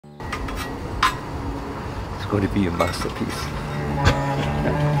going to be a masterpiece.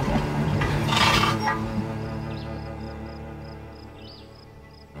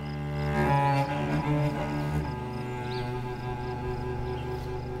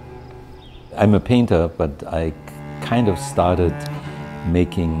 I'm a painter, but I kind of started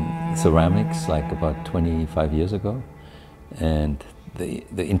making ceramics like about 25 years ago. And the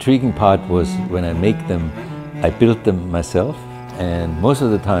intriguing part was when I make them, I build them myself, and most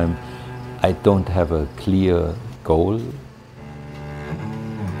of the time I don't have a clear goal.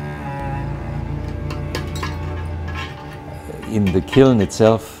 In the kiln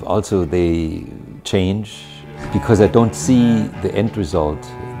itself also they change because I don't see the end result.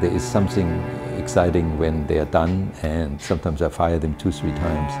 There is something exciting when they are done, and sometimes I fire them 2-3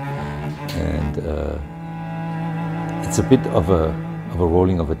 times, and it's a bit of a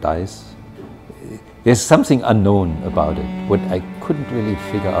rolling of a dice. There's something unknown about it, what I couldn't really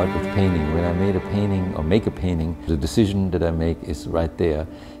figure out with painting. When I made a painting or make a painting, the decision that I make is right there.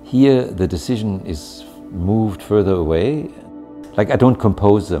 Here the decision is moved further away. Like I don't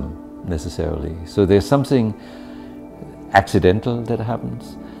compose them necessarily. So there's something accidental that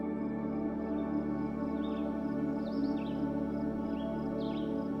happens.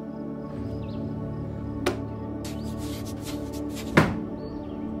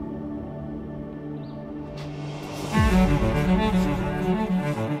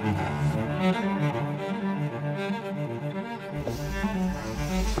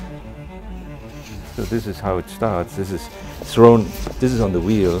 So this is how it starts. This is thrown, this is on the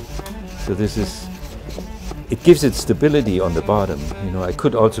wheel. So this is, it gives it stability on the bottom. You know, I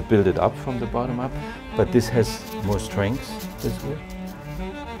could also build it up from the bottom up, but this has more strength this way.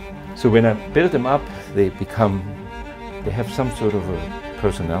 So when I build them up, they have some sort of a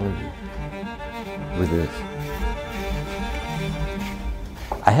personality with this.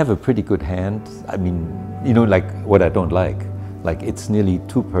 I have a pretty good hand. I mean, you know, like what I don't like it's nearly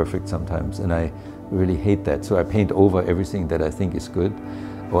too perfect sometimes, and I really hate that. So I paint over everything that I think is good,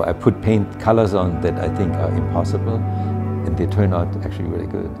 or I put paint colors on that I think are impossible, and they turn out actually really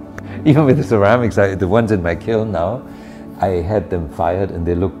good. Even with the ceramics, the ones in my kiln now, I had them fired and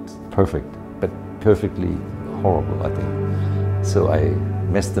they looked perfect, but perfectly horrible, I think. So I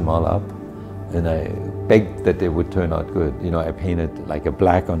messed them all up, and I begged that they would turn out good. You know, I painted like a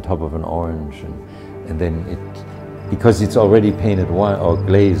black on top of an orange, and then because it's already painted or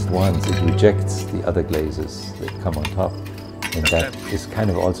glazed once, it rejects the other glazes that come on top. And that is kind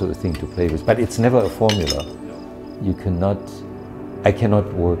of also a thing to play with. But it's never a formula. I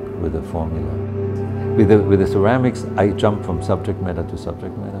cannot work with a formula. With the ceramics, I jump from subject matter to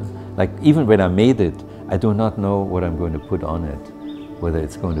subject matter. Like even when I made it, I do not know what I'm going to put on it. Whether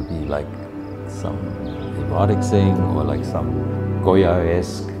it's going to be like some erotic thing, or like some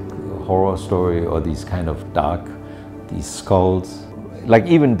Goya-esque horror story, or these kind of dark, these skulls. Like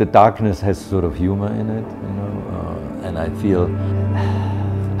even the darkness has sort of humor in it, you know, and I feel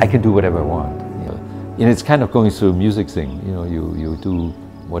I can do whatever I want. You know? And it's kind of going through a music thing, you know, you do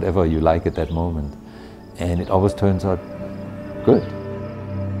whatever you like at that moment, and it always turns out good.